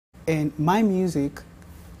And my music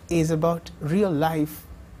is about real life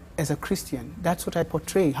as a Christian. That's what I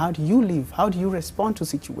portray. How do you live? How do you respond to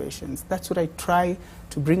situations? That's what I try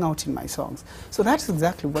to bring out in my songs. So that's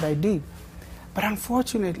exactly what I did. But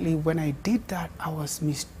unfortunately, when I did that, I was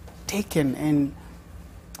mistaken. And,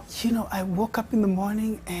 you know, I woke up in the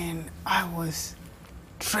morning and I was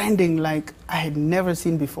trending like I had never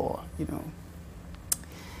seen before, you know.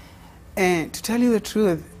 And to tell you the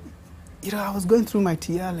truth, you know, I was going through my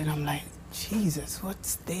TL and I'm like, Jesus,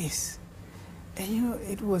 what's this? And, you know,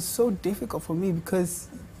 it was so difficult for me because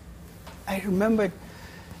I remembered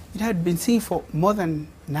it had been seen for more than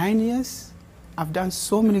 9 years. I've done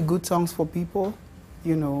so many good songs for people.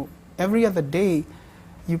 You know, every other day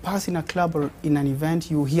you pass in a club or in an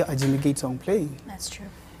event, you hear a Jimmy Gait song playing. That's true.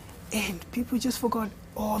 And people just forgot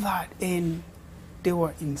all that. And they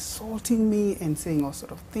were insulting me and saying all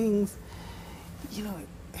sort of things. You know,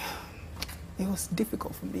 it was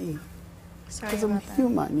difficult for me. Sorry because I'm about that.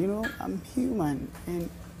 human, you know, I'm human. And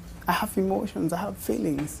I have emotions, I have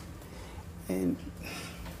feelings. And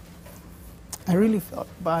I really felt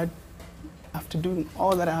bad after doing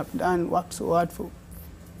all that I have done, worked so hard for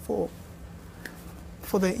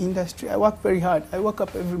the industry. I work very hard. I wake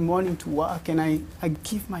up every morning to work and I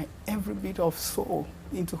give my every bit of soul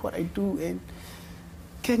into what I do. And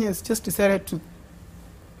Kenyans just decided to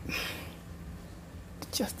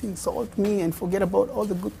just insult me and forget about all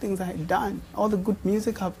the good things I had done, all the good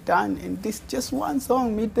music I've done. And this just one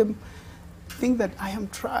song made them think that I am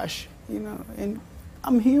trash, you know, and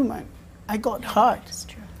I'm human. I got hurt. That's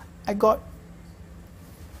true. I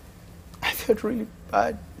felt really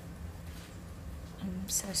bad. I'm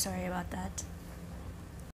so sorry about that.